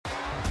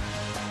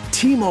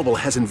T-Mobile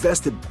has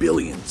invested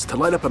billions to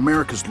light up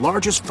America's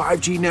largest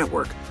 5G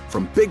network,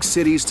 from big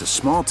cities to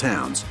small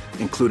towns,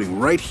 including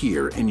right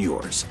here in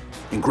yours.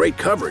 And great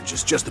coverage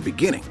is just the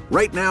beginning.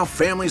 Right now,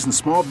 families and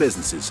small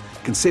businesses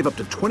can save up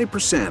to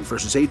 20%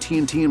 versus AT&T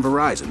and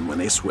Verizon when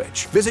they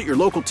switch. Visit your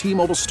local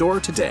T-Mobile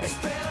store today.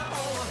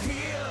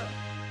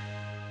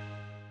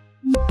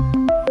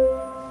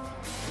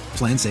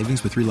 Plan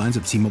savings with 3 lines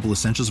of T-Mobile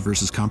Essentials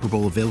versus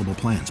comparable available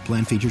plans.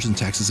 Plan features and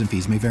taxes and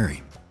fees may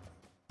vary.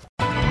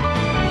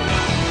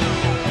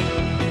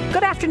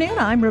 Good afternoon.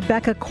 I'm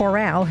Rebecca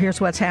Corral. Here's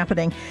what's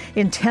happening.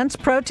 Intense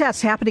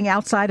protests happening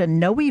outside a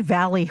Noe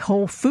Valley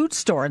Whole Foods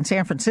store in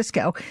San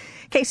Francisco.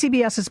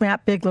 KCBS's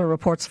Matt Bigler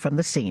reports from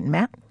the scene.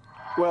 Matt?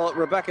 Well,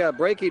 Rebecca,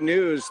 breaking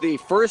news. The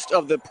first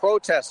of the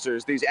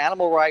protesters, these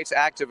animal rights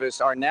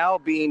activists, are now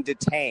being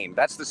detained.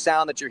 That's the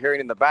sound that you're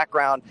hearing in the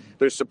background.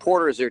 Their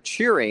supporters are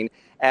cheering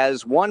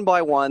as one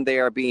by one they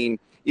are being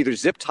either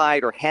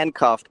zip-tied or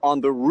handcuffed on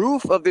the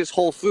roof of this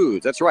Whole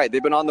Foods. That's right.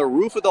 They've been on the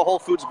roof of the Whole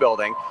Foods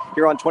building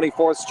here on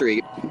 24th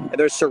Street. And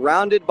they're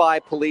surrounded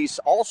by police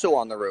also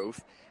on the roof.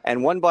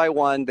 And one by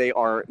one, they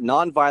are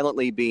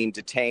non-violently being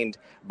detained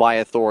by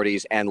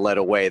authorities and led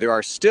away. There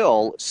are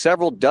still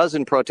several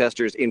dozen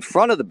protesters in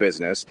front of the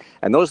business,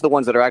 and those are the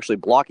ones that are actually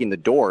blocking the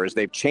doors.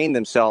 They've chained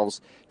themselves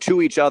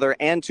to each other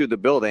and to the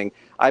building.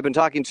 I've been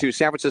talking to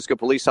San Francisco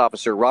police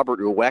officer Robert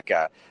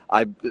Uweka.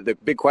 The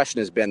big question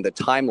has been the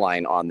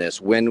timeline on this.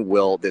 When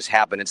will this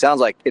happen? It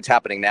sounds like it's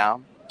happening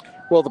now.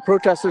 Well, the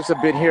protesters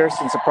have been here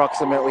since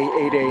approximately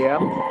 8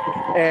 a.m.,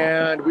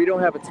 and we don't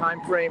have a time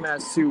frame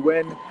as to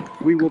when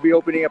we will be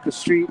opening up the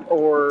street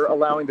or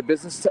allowing the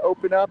business to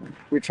open up.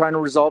 We're trying to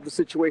resolve the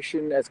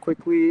situation as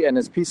quickly and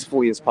as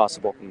peacefully as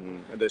possible.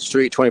 Mm-hmm. The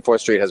street, 24th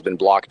Street, has been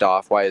blocked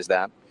off. Why is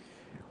that?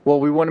 Well,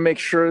 we want to make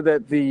sure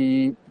that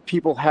the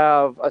people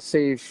have a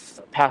safe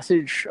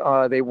passage.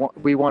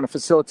 We want to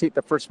facilitate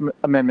the First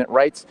Amendment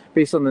rights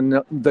based on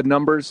the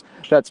numbers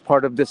that's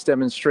part of this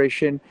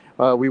demonstration.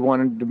 We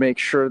wanted to make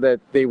sure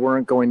that they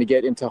weren't going to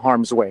get into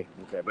harm's way.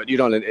 Okay, but you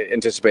don't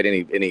anticipate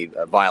any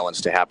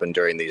violence to happen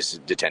during these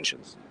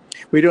detentions?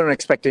 We don't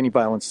expect any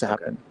violence to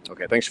happen.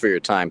 Okay, thanks for your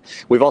time.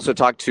 We've also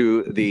talked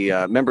to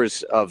the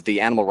members of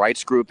the animal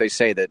rights group. They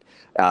say that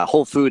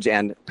Whole Foods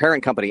and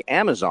parent company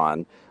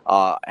Amazon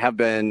have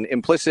been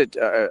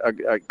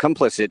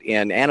complicit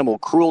in animal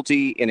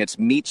cruelty in its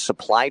meat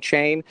supply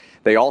chain.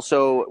 They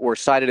also were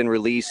cited and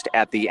released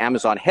at the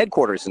Amazon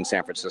headquarters in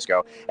San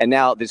Francisco. And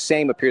now the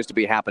same appears to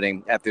be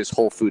happening at this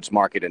Whole Foods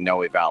market in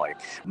Noe Valley.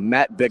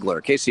 Matt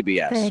Bigler,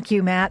 KCBS. Thank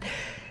you, Matt.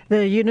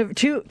 The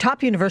two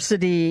top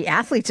university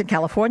athletes in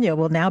California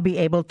will now be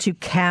able to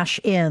cash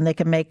in. They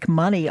can make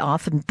money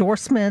off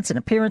endorsements and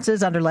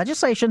appearances under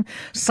legislation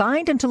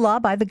signed into law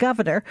by the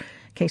governor.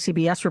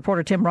 KCBS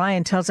reporter Tim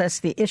Ryan tells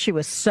us the issue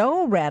is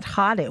so red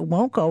hot it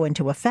won't go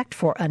into effect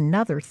for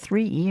another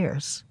 3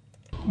 years.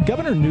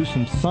 Governor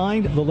Newsom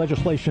signed the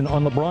legislation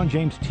on LeBron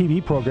James'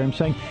 TV program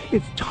saying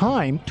it's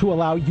time to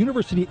allow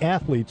university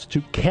athletes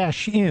to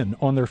cash in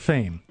on their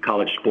fame.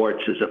 College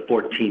sports is a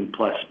 $14+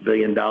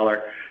 billion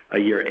a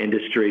year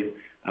industry,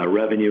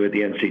 revenue at the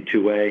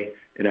NC2A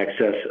in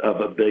excess of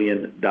 $1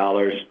 billion.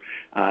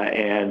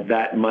 And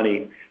that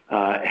money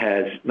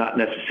has not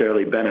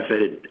necessarily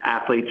benefited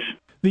athletes.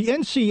 The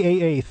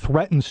NCAA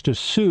threatens to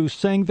sue,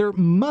 saying there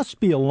must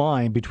be a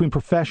line between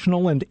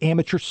professional and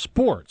amateur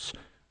sports.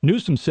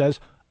 Newsom says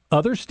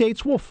other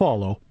states will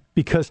follow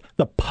because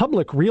the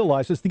public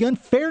realizes the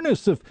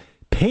unfairness of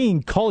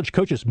paying college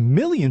coaches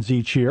millions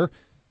each year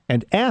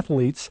and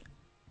athletes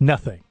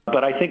nothing.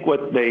 But I think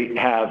what they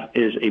have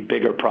is a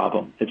bigger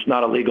problem. It's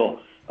not a legal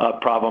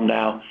problem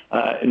now,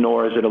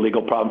 nor is it a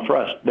legal problem for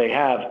us. They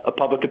have a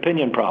public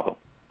opinion problem.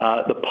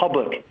 The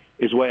public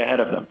is way ahead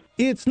of them.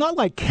 It's not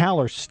like Cal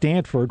or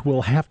Stanford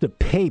will have to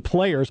pay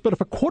players, but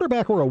if a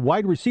quarterback or a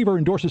wide receiver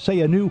endorses, say,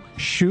 a new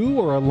shoe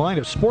or a line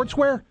of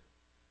sportswear,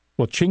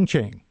 well,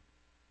 ching-ching.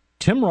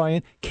 Tim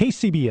Ryan,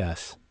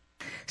 KCBS.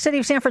 City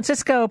of San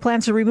Francisco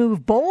plans to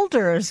remove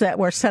boulders that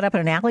were set up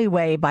in an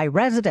alleyway by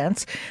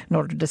residents in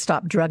order to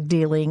stop drug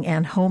dealing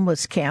and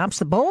homeless camps.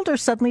 The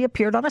boulders suddenly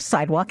appeared on a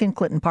sidewalk in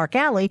Clinton Park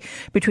Alley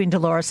between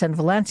Dolores and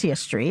Valencia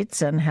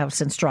Streets and have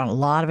since drawn a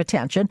lot of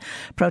attention.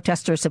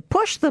 Protesters have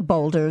pushed the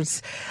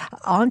boulders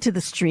onto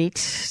the street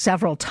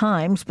several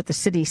times, but the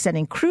city is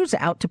sending crews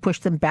out to push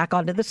them back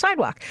onto the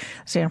sidewalk.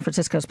 San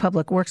Francisco's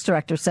Public Works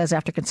Director says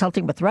after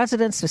consulting with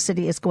residents, the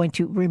city is going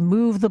to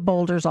remove the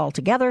boulders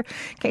altogether.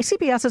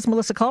 KCBS's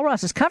Melissa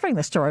Culross is covering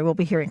the story. We'll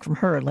be hearing from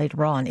her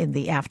later on in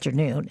the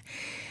afternoon.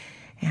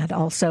 And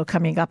also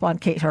coming up on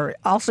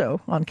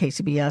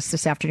KCBS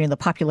this afternoon, the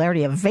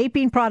popularity of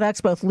vaping products,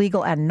 both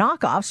legal and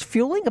knockoffs,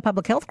 fueling a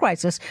public health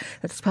crisis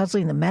that's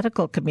puzzling the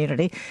medical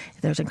community.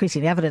 There's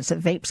increasing evidence that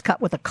vapes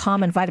cut with a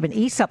common vitamin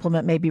E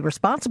supplement may be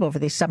responsible for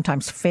these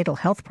sometimes fatal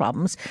health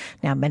problems.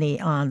 Now,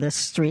 many on the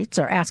streets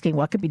are asking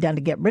what could be done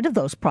to get rid of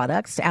those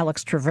products.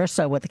 Alex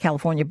Traverso with the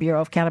California Bureau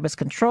of Cannabis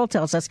Control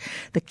tells us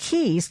the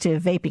keys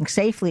to vaping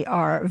safely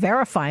are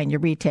verifying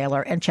your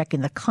retailer and checking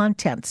the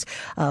contents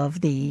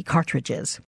of the cartridges.